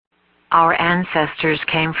Our ancestors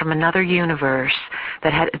came from another universe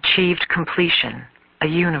that had achieved completion, a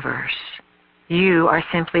universe. You are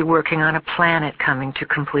simply working on a planet coming to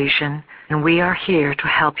completion, and we are here to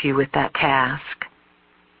help you with that task.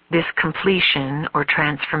 This completion or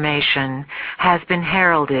transformation has been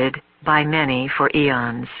heralded by many for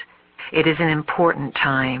eons. It is an important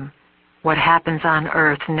time. What happens on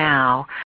Earth now